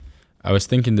I was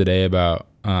thinking today about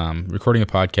recording a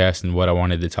podcast and what I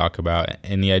wanted to talk about.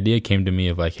 And the idea came to me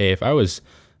of like, hey, if I was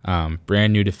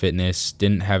brand new to fitness,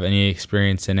 didn't have any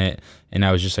experience in it, and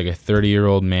I was just like a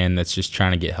 30-year-old man that's just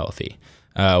trying to get healthy,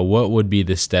 what would be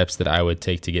the steps that I would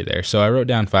take to get there? So I wrote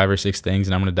down 5 or 6 things,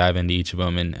 and I'm going to dive into each of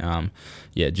them. And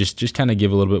just kind of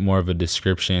give a little bit more of a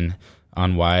description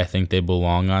on why I think they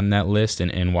belong on that list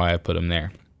and why I put them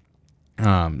there.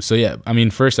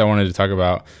 First I wanted to talk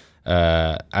about,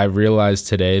 I realized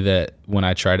today that when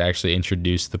I try to actually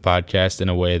introduce the podcast in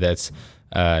a way that's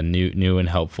new and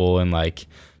helpful and like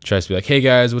tries to be like, hey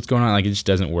guys, what's going on? Like it just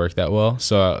doesn't work that well.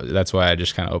 So that's why I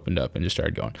just kind of opened up and just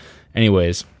started going.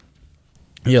 Anyways,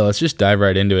 let's just dive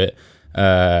right into it.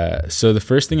 So the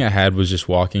first thing I had was just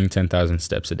walking 10,000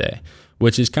 steps a day,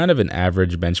 which is kind of an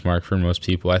average benchmark for most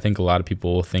people. I think a lot of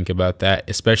people will think about that,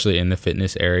 especially in the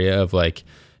fitness area of like,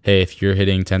 hey, if you're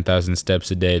hitting 10,000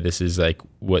 steps a day, this is like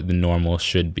what the normal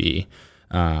should be.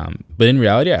 But in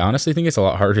reality, I honestly think it's a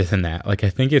lot harder than that. Like,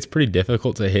 I think it's pretty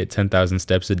difficult to hit 10,000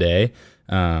 steps a day.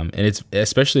 And it's,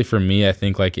 especially for me, I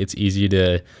think like it's easy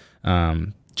to,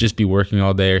 just be working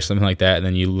all day or something like that. And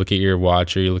then you look at your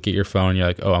watch or you look at your phone, you're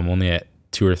like, oh, I'm only at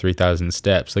 2,000 or 3,000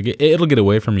 steps. Like it'll get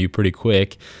away from you pretty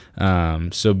quick.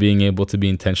 So being able to be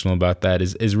intentional about that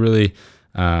is really,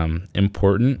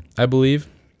 important, I believe.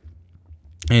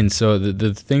 And so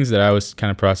the things that I was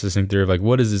kind of processing through of like,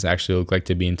 what does this actually look like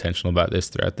to be intentional about this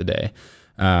throughout the day?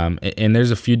 And there's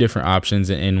a few different options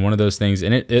in one of those things,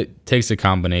 and it takes a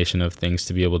combination of things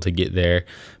to be able to get there.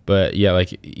 But yeah,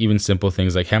 like even simple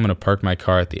things like, hey, I'm going to park my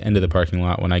car at the end of the parking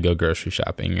lot when I go grocery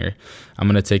shopping, or I'm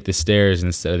going to take the stairs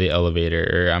instead of the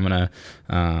elevator, or I'm going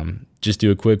to just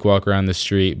do a quick walk around the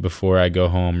street before I go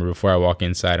home, or before I walk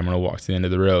inside, I'm going to walk to the end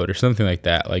of the road or something like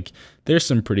that. Like there's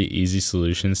some pretty easy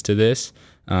solutions to this.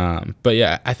 But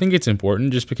yeah, I think it's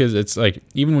important just because it's like,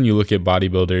 even when you look at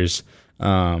bodybuilders,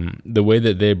 the way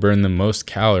that they burn the most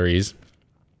calories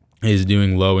is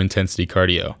doing low intensity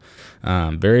cardio.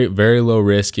 Very, very low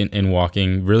risk in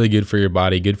walking, really good for your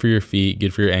body, good for your feet,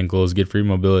 good for your ankles, good for your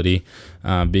mobility.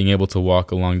 Being able to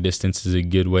walk a long distance is a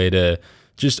good way to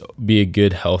just be a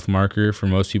good health marker for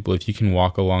most people. If you can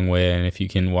walk a long way and if you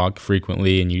can walk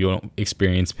frequently and you don't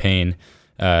experience pain,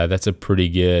 that's a pretty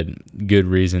good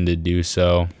reason to do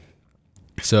so.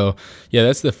 So yeah,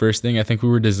 that's the first thing. I think we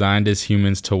were designed as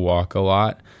humans to walk a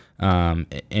lot. And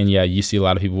yeah, you see a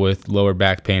lot of people with lower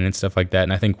back pain and stuff like that.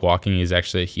 And I think walking is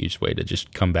actually a huge way to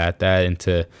just combat that and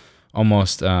to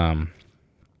almost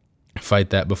fight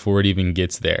that before it even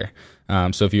gets there.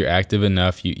 So if you're active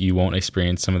enough, you won't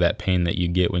experience some of that pain that you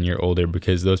get when you're older,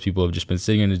 because those people have just been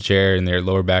sitting in a chair and their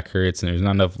lower back hurts and there's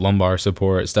not enough lumbar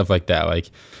support, stuff like that. Like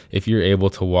if you're able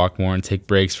to walk more and take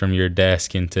breaks from your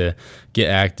desk and to get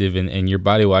active, and your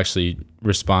body will actually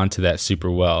respond to that super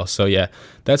well. So yeah,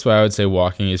 that's why I would say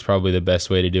walking is probably the best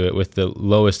way to do it with the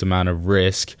lowest amount of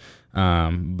risk,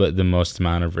 but the most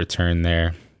amount of return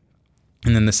there.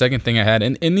 And then the second thing I had,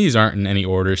 and these aren't in any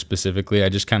order specifically, I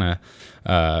just kind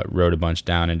of wrote a bunch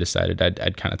down and decided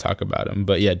I'd kind of talk about them.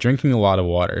 But yeah, drinking a lot of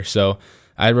water. So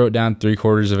I wrote down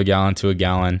 3/4 of a gallon to a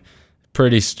gallon.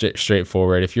 Pretty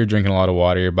straightforward. If you're drinking a lot of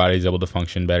water, your body's able to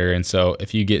function better. And so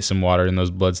if you get some water in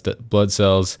those blood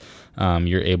cells,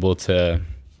 you're able to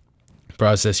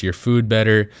process your food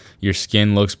better, your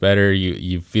skin looks better,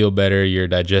 you feel better, your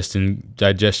digestion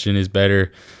is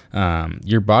better.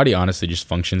 Your body honestly just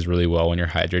functions really well when you're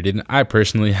hydrated. And I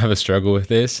personally have a struggle with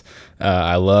this.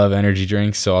 I love energy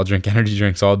drinks, so I'll drink energy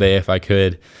drinks all day if I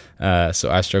could. So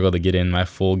I struggle to get in my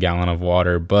full gallon of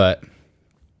water, but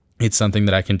it's something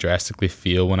that I can drastically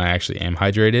feel when I actually am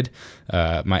hydrated.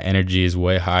 My energy is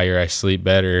way higher. I sleep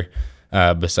better.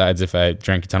 Besides if I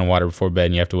drank a ton of water before bed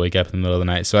and you have to wake up in the middle of the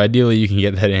night. So ideally you can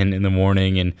get that in the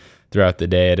morning and throughout the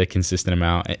day at a consistent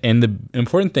amount. And the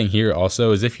important thing here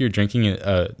also is if you're drinking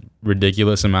a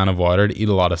ridiculous amount of water, to eat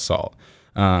a lot of salt.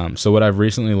 So what I've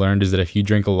recently learned is that if you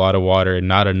drink a lot of water and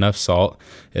not enough salt,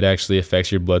 it actually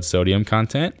affects your blood sodium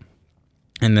content.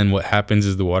 And then what happens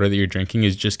is the water that you're drinking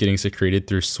is just getting secreted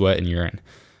through sweat and urine.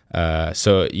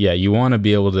 So yeah, you want to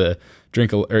be able to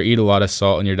drink or eat a lot of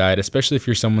salt in your diet, especially if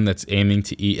you're someone that's aiming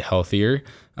to eat healthier.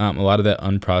 A lot of that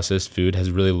unprocessed food has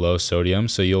really low sodium,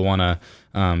 so you'll want to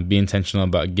be intentional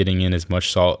about getting in as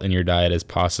much salt in your diet as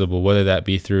possible, whether that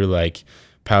be through like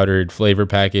powdered flavor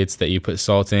packets that you put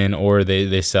salt in, or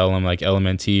they sell them like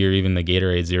LMNT or even the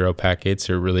Gatorade Zero packets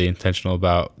are really intentional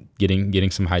about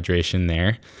getting some hydration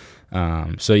there.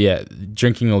 So yeah,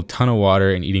 drinking a ton of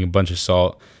water and eating a bunch of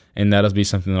salt, and that'll be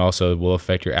something that also will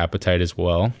affect your appetite as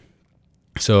well.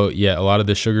 So yeah, a lot of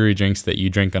the sugary drinks that you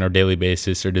drink on a daily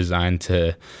basis are designed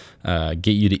to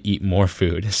get you to eat more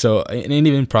food. So, and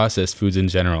even processed foods in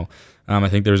general. I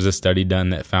think there was a study done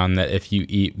that found that if you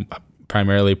eat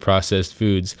primarily processed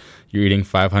foods, you're eating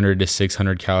 500 to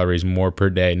 600 calories more per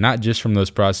day, not just from those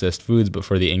processed foods, but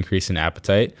for the increase in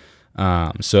appetite.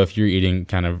 So if you're eating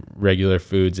kind of regular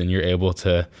foods and you're able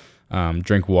to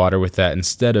drink water with that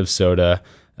instead of soda,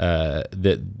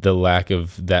 the lack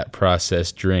of that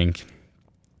processed drink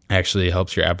actually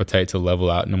helps your appetite to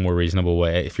level out in a more reasonable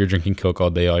way. If you're drinking Coke all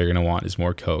day, all you're going to want is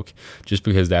more Coke, just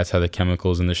because that's how the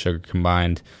chemicals and the sugar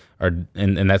combined are,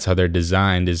 and that's how they're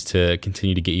designed, is to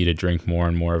continue to get you to drink more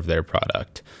and more of their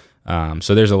product.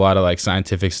 So there's a lot of like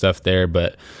scientific stuff there,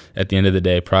 but at the end of the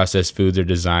day, processed foods are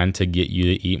designed to get you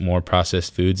to eat more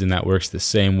processed foods, and that works the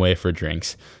same way for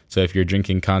drinks. So if you're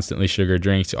drinking constantly sugar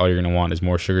drinks, all you're going to want is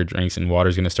more sugar drinks, and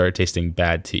water's going to start tasting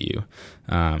bad to you.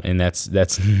 And that's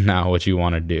not what you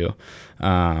want to do.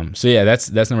 So yeah,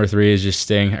 that's number 3 is just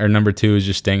staying, or number 2 is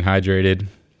just staying hydrated.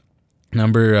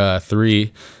 Number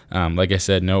 3, like I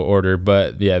said, no order,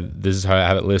 but yeah, this is how I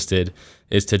have it listed,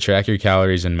 is to track your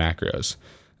calories and macros.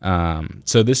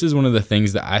 So this is one of the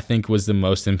things that I think was the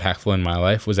most impactful in my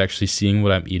life, was actually seeing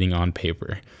what I'm eating on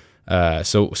paper.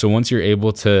 So once you're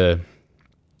able to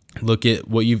look at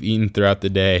what you've eaten throughout the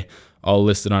day, all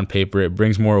listed on paper, it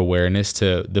brings more awareness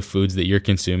to the foods that you're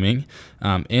consuming.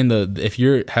 And if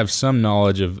you have some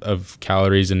knowledge of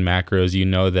calories and macros, you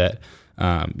know that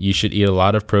you should eat a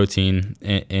lot of protein,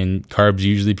 and carbs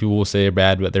usually people will say are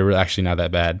bad, but they're actually not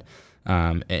that bad.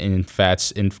 And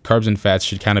fats and carbs and fats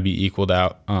should kind of be equaled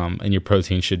out, and your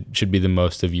protein should be the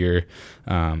most of your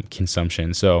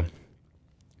consumption. So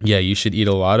yeah, you should eat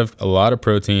a lot of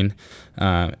protein,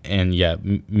 and yeah,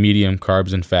 medium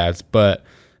carbs and fats. But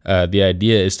the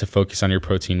idea is to focus on your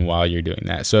protein while you're doing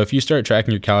that. So if you start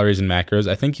tracking your calories and macros,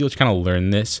 I think you'll kind of learn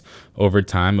this over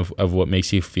time of what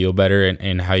makes you feel better,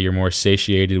 and how you're more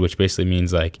satiated, which basically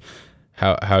means like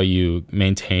how you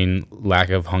maintain lack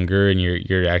of hunger and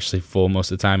you're actually full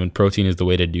most of the time. And protein is the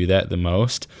way to do that the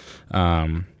most. But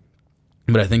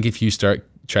I think if you start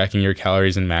tracking your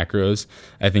calories and macros,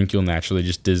 I think you'll naturally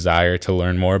just desire to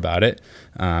learn more about it,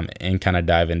 and kind of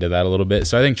dive into that a little bit.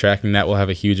 So I think tracking that will have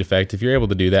a huge effect. If you're able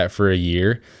to do that for a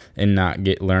year and not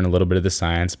learn a little bit of the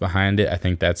science behind it, I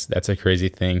think that's a crazy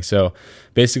thing. So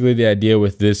basically the idea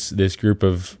with this group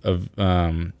of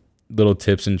little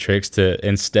tips and tricks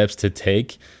and steps to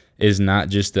take is not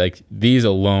just like these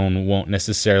alone won't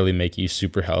necessarily make you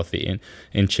super healthy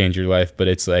and change your life, but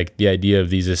it's like the idea of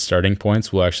these as starting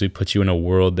points will actually put you in a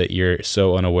world that you're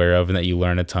so unaware of and that you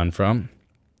learn a ton from.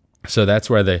 So that's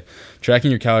where the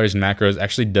tracking your calories and macros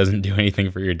actually doesn't do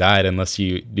anything for your diet unless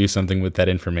you do something with that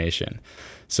information.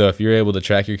 So if you're able to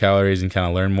track your calories and kind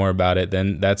of learn more about it,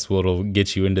 then that's what'll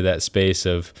get you into that space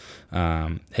of,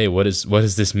 hey, what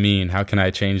does this mean? How can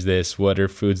I change this? What are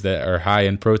foods that are high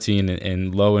in protein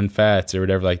and low in fats or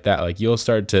whatever like that? Like you'll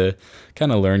start to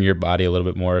kind of learn your body a little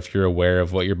bit more if you're aware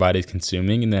of what your body's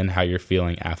consuming and then how you're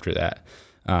feeling after that.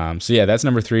 So yeah, that's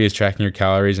number 3 is tracking your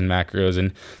calories and macros,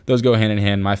 and those go hand in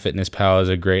hand. MyFitnessPal is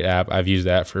a great app. I've used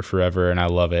that for forever and I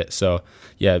love it. So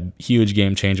yeah, huge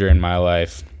game changer in my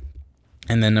life.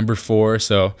 And then number 4,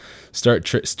 so start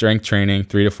strength training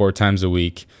 3 to 4 times a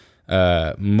week.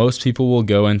 Most people will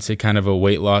go into kind of a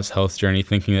weight loss health journey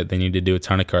thinking that they need to do a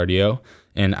ton of cardio.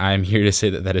 And I'm here to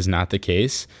say that that is not the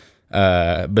case.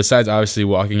 Besides obviously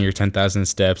walking your 10,000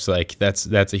 steps, like that's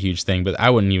a huge thing, but I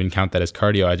wouldn't even count that as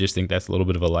cardio. I just think that's a little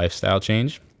bit of a lifestyle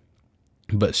change.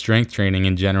 But strength training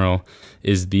in general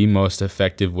is the most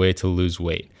effective way to lose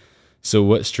weight. So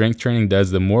what strength training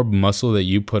does, the more muscle that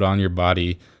you put on your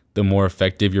body, the more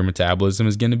effective your metabolism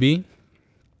is going to be.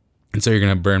 And so you're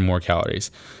going to burn more calories.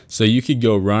 So you could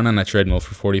go run on a treadmill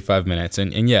for 45 minutes.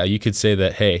 And yeah, you could say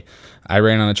that, hey, I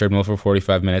ran on a treadmill for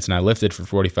 45 minutes and I lifted for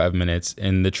 45 minutes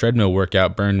and the treadmill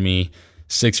workout burned me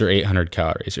 600 or 800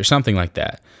 calories or something like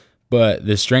that. But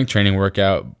the strength training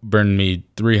workout burned me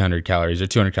 300 calories or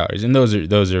 200 calories. And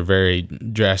those are very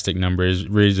drastic numbers.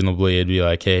 Reasonably, it'd be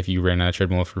like, hey, if you ran on a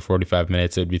treadmill for 45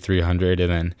 minutes, it'd be 300.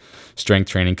 And then strength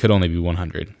training could only be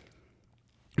 100.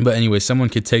 But anyway, someone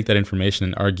could take that information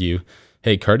and argue,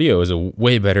 hey, cardio is a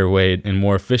way better way and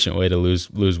more efficient way to lose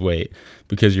weight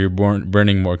because you're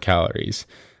burning more calories.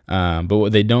 But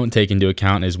what they don't take into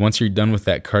account is once you're done with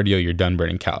that cardio, you're done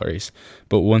burning calories.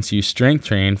 But once you strength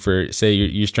train for, say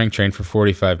you strength train for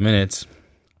 45 minutes,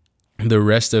 the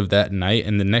rest of that night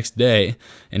and the next day,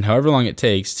 and however long it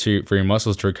takes for your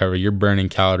muscles to recover, you're burning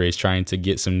calories trying to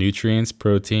get some nutrients,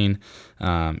 protein,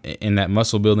 and that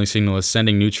muscle building signal is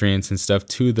sending nutrients and stuff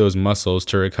to those muscles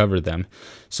to recover them.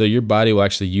 So your body will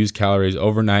actually use calories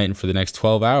overnight and for the next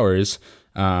 12 hours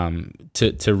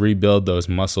to rebuild those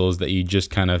muscles that you just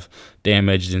kind of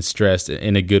damaged and stressed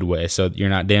in a good way. So you're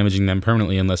not damaging them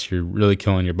permanently unless you're really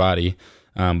killing your body.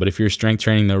 But if you're strength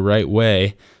training the right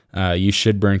way, you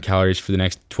should burn calories for the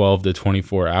next 12 to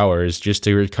 24 hours just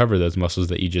to recover those muscles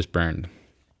that you just burned.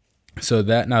 So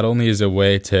that not only is a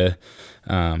way to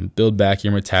build back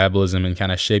your metabolism and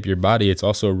kind of shape your body, it's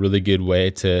also a really good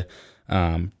way to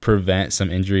prevent some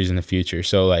injuries in the future.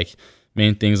 So like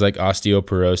main things like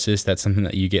osteoporosis, that's something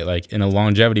that you get like in a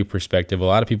longevity perspective. A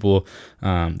lot of people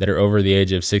that are over the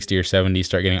age of 60 or 70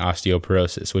 start getting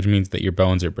osteoporosis, which means that your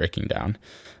bones are breaking down.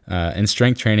 And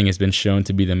strength training has been shown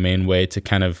to be the main way to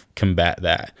kind of combat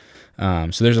that.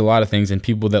 So there's a lot of things, and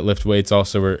people that lift weights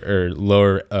also are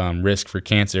lower risk for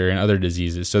cancer and other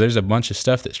diseases. So there's a bunch of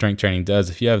stuff that strength training does.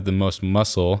 If you have the most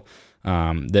muscle,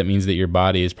 that means that your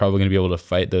body is probably going to be able to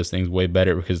fight those things way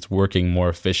better because it's working more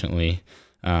efficiently,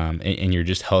 and you're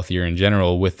just healthier in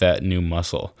general with that new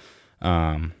muscle.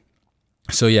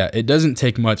 So yeah, it doesn't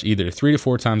take much either. 3 to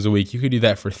 4 times a week, you could do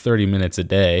that for 30 minutes a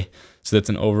day. So that's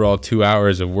an overall 2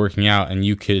 hours of working out, and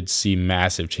you could see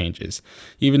massive changes.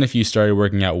 Even if you started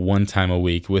working out 1 time a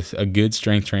week with a good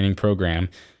strength training program,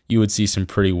 you would see some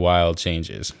pretty wild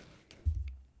changes.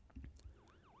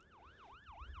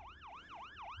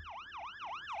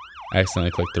 I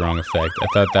accidentally clicked the wrong effect. I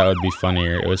thought that would be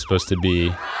funnier. It was supposed to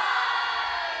be,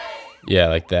 yeah,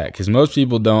 like that. Because most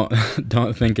people don't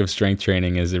think of strength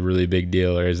training as a really big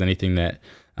deal or as anything that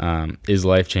is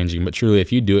life-changing. But truly,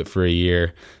 if you do it for a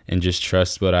year and just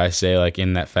trust what I say, like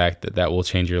in that fact that will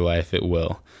change your life, it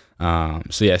will.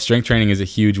 So yeah, strength training is a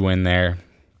huge win there.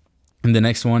 And the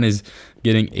next one is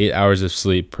getting 8 hours of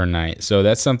sleep per night. So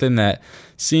that's something that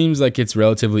seems like it's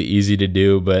relatively easy to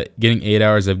do, but getting 8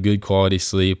 hours of good quality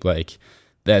sleep, like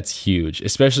that's huge,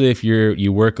 especially if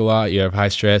you work a lot, you have high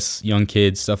stress, young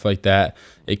kids, stuff like that.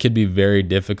 It could be very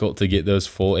difficult to get those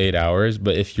full 8 hours,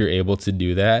 but if you're able to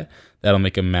do that, that'll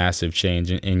make a massive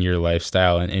change in your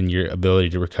lifestyle and in your ability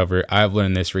to recover. I've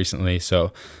learned this recently.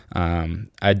 So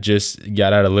I just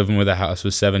got out of living with a house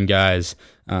with 7 guys,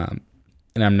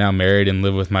 and I'm now married and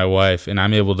live with my wife, and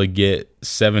I'm able to get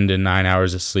 7 to 9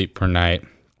 hours of sleep per night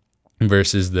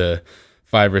versus the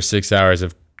 5 or 6 hours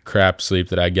of crap sleep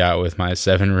that I got with my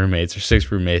 7 roommates or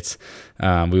 6 roommates.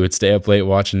 We would stay up late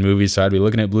watching movies, so I'd be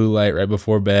looking at blue light right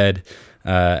before bed,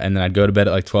 and then I'd go to bed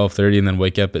at like 12:30 and then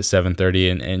wake up at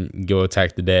 7:30 and go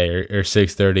attack the day, or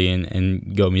 6:30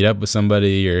 and go meet up with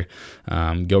somebody, or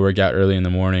go work out early in the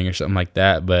morning or something like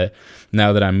that. But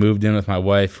now that I'm moved in with my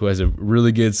wife, who has a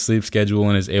really good sleep schedule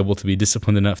and is able to be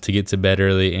disciplined enough to get to bed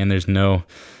early, and there's no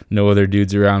other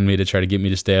dudes around me to try to get me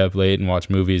to stay up late and watch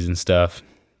movies and stuff,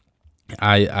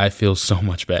 I feel so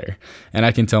much better, and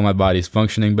I can tell my body's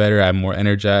functioning better. I'm more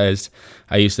energized.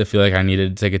 I used to feel like I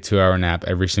needed to take a 2-hour nap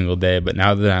every single day, but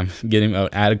now that I'm getting an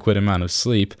adequate amount of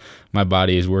sleep, my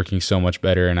body is working so much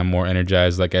better, and I'm more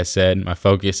energized. Like I said, my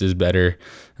focus is better.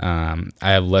 I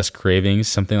have less cravings,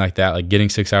 something like that. Like getting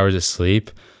 6 hours of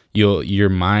sleep, your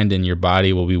mind and your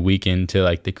body will be weakened to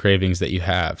like the cravings that you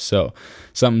have. So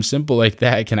something simple like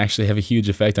that can actually have a huge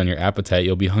effect on your appetite.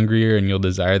 You'll be hungrier and you'll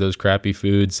desire those crappy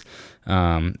foods.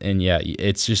 And yeah,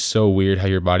 it's just so weird how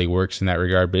your body works in that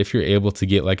regard. But if you're able to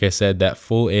get, like I said, that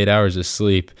full 8 hours of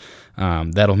sleep,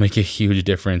 that'll make a huge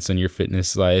difference in your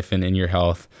fitness life and in your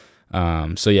health.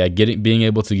 So yeah, being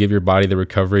able to give your body the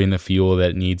recovery and the fuel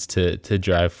that it needs to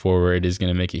drive forward is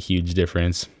going to make a huge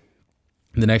difference.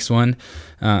 The next one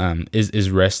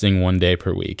is resting 1 day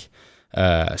per week.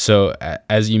 So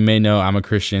as you may know, I'm a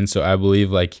Christian, so I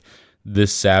believe like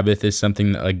this Sabbath is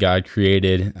something that like God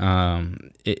created.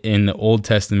 In the Old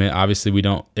Testament, obviously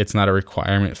it's not a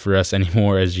requirement for us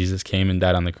anymore, as Jesus came and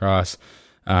died on the cross.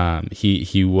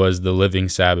 He was the living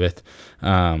Sabbath.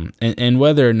 And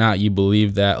whether or not you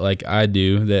believe that, like I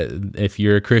do, that if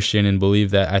you're a Christian and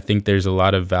believe that, I think there's a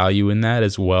lot of value in that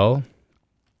as well,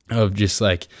 of just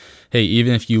like, hey,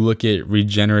 even if you look at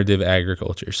regenerative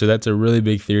agriculture, so that's a really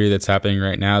big theory that's happening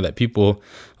right now that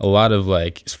a lot of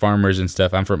like farmers and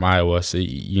stuff, I'm from Iowa, so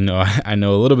I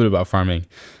know a little bit about farming,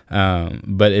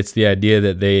 but it's the idea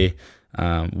that they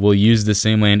will use the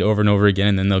same land over and over again,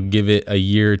 and then they'll give it a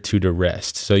year or two to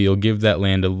rest. So you'll give that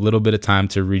land a little bit of time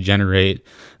to regenerate,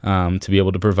 to be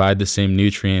able to provide the same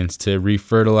nutrients, to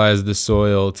refertilize the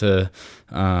soil, to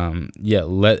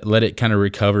let it kind of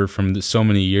recover from so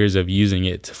many years of using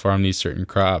it to farm these certain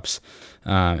crops.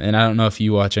 And I don't know if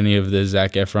you watch any of the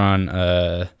Zac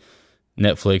Efron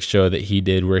Netflix show that he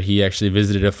did, where he actually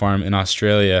visited a farm in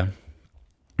Australia,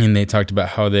 and they talked about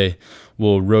how they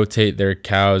will rotate their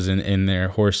cows and their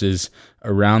horses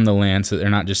around the land so they're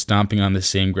not just stomping on the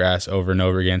same grass over and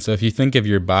over again. So if you think of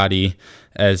your body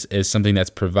as something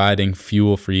that's providing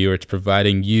fuel for you, or it's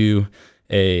providing you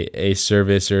a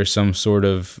service or some sort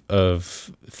of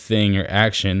thing or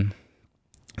action,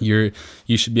 you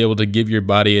should be able to give your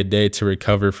body a day to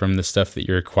recover from the stuff that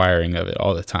you're acquiring of it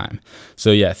all the time.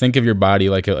 So yeah, think of your body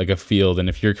like a field, and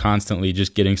if you're constantly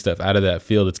just getting stuff out of that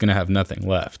field, it's going to have nothing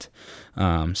left.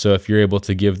 So if you're able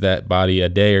to give that body a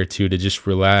day or two to just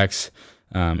relax,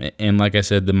 and like I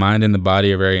said, the mind and the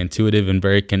body are very intuitive and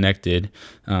very connected.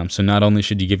 So not only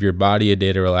should you give your body a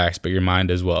day to relax, but your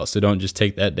mind as well. So don't just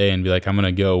take that day and be like, I'm going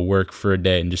to go work for a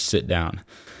day and just sit down.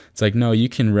 It's like, no, you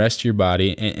can rest your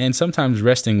body, and sometimes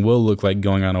resting will look like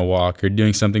going on a walk or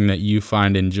doing something that you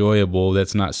find enjoyable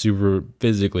that's not super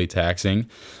physically taxing.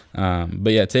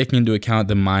 But yeah, taking into account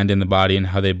the mind and the body and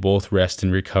how they both rest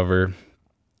and recover.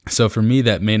 So for me,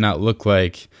 that may not look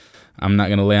like I'm not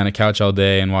going to lay on a couch all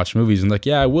day and watch movies. And like,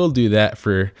 yeah, I will do that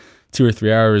for 2 or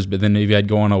 3 hours, but then maybe I'd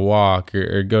go on a walk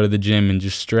or go to the gym and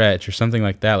just stretch or something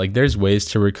like that. Like, there's ways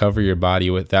to recover your body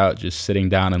without just sitting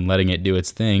down and letting it do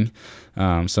its thing.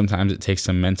 Sometimes it takes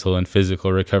some mental and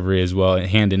physical recovery as well,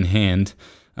 hand in hand,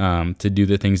 to do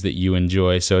the things that you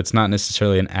enjoy. So it's not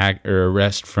necessarily an act or a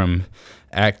rest from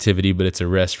activity, but it's a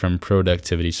rest from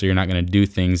productivity. So you're not going to do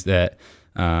things that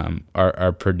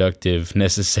are productive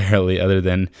necessarily, other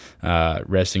than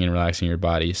resting and relaxing your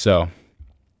body. So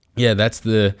yeah, that's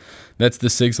the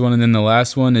sixth one. And then the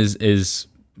last one is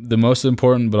the most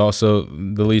important, but also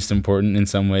the least important in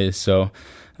some ways. So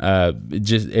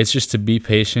it's just to be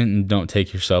patient and don't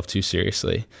take yourself too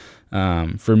seriously.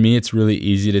 For me, it's really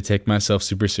easy to take myself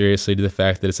super seriously, to the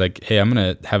fact that it's like, hey, I'm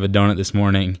going to have a donut this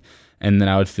morning, and then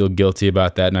I would feel guilty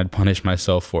about that and I'd punish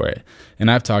myself for it. And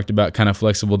I've talked about kind of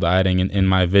flexible dieting and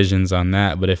my visions on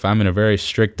that. But if I'm in a very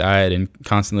strict diet and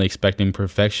constantly expecting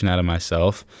perfection out of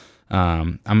myself,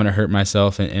 I'm going to hurt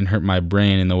myself and hurt my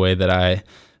brain in the way that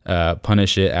I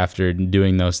punish it after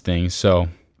doing those things. So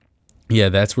yeah,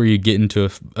 that's where you get into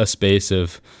a space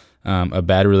of a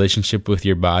bad relationship with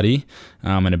your body,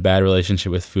 and a bad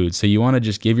relationship with food. So you want to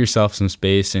just give yourself some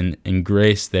space and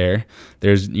grace there.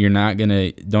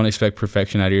 Don't expect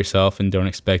perfection out of yourself, and don't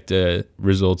expect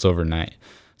results overnight.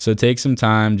 So take some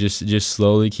time, just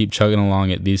slowly keep chugging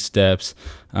along at these steps,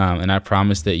 and I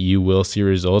promise that you will see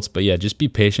results. But yeah, just be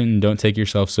patient and don't take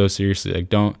yourself so seriously. Like,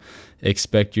 don't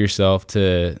expect yourself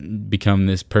to become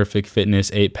this perfect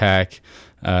fitness 8-pack,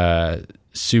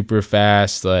 super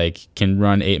fast, like can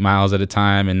run 8 miles at a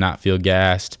time and not feel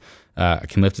gassed,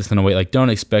 can lift a ton of weight. Like, don't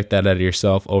expect that out of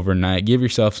yourself overnight. Give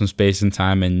yourself some space and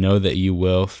time, and know that you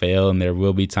will fail, and there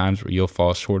will be times where you'll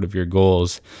fall short of your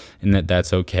goals, and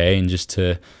that's okay. And just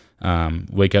to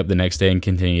wake up the next day and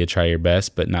continue to try your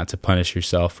best, but not to punish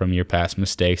yourself from your past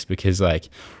mistakes, because like,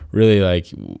 really, like,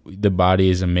 the body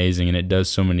is amazing and it does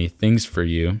so many things for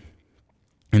you.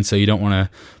 And so you don't want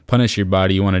to punish your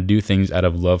body. You want to do things out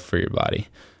of love for your body.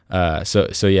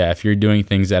 So yeah, if you're doing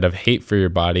things out of hate for your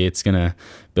body, it's going to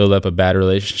build up a bad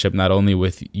relationship, not only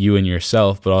with you and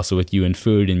yourself, but also with you and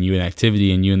food, and you and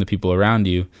activity, and you and the people around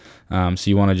you. So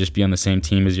you want to just be on the same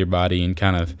team as your body and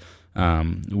kind of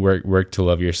work to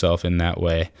love yourself in that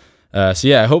way. So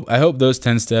yeah, I hope those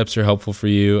 10 steps are helpful for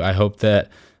you. I hope that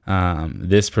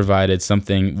this provided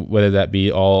something, whether that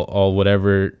be all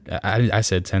whatever. I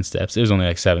said 10 steps. It was only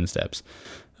like 7 steps.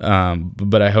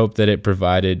 But I hope that it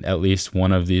provided at least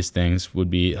one of these things would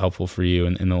be helpful for you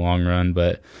in the long run.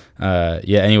 But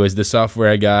yeah, anyways, the software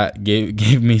I got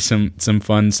gave me some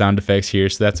fun sound effects here.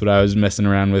 So that's what I was messing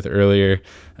around with earlier.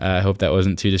 I hope that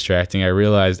wasn't too distracting. I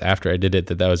realized after I did it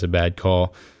that was a bad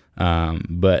call.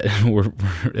 But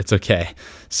it's okay.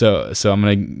 So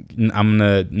I'm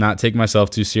gonna not take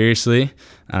myself too seriously,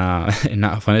 and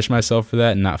not punish myself for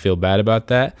that, and not feel bad about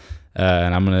that.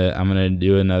 And I'm gonna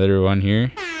do another one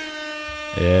here.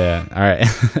 Yeah. All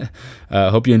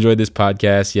right. Hope you enjoyed this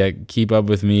podcast. Yeah. Keep up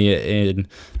with me in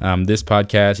this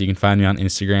podcast. You can find me on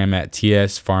Instagram at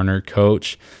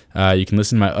tsfarnercoach. You can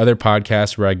listen to my other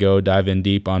podcast where I go dive in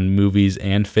deep on movies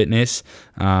and fitness.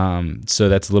 So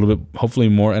that's a little bit, hopefully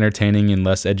more entertaining and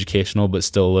less educational, but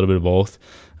still a little bit of both.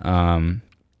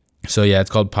 So yeah, it's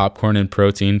called Popcorn and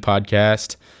Protein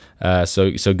Podcast.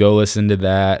 So go listen to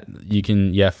that. You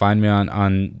can find me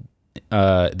on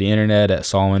the internet at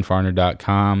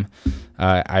solomonfarner.com.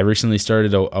 I recently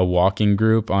started a walking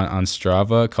group on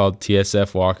Strava called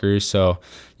TSF Walkers, so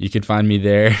you can find me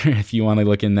there if you want to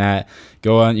look in that.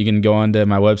 You can go onto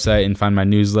my website and find my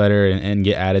newsletter and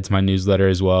get added to my newsletter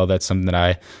as well. That's something that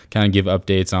I kind of give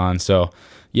updates on. So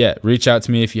reach out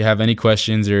to me if you have any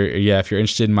questions, or if you're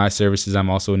interested in my services. I'm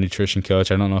also a nutrition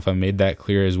coach. I don't know if I made that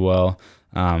clear as well.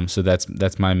 So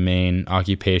that's my main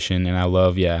occupation, and I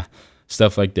love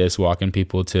stuff like this, walking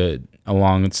people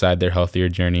alongside their healthier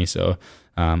journey. So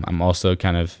I'm also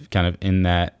kind of in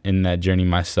that journey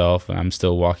myself, and I'm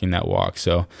still walking that walk.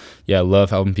 So love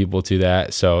helping people to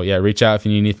that. So reach out if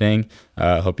you need anything.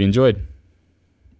 Hope you enjoyed.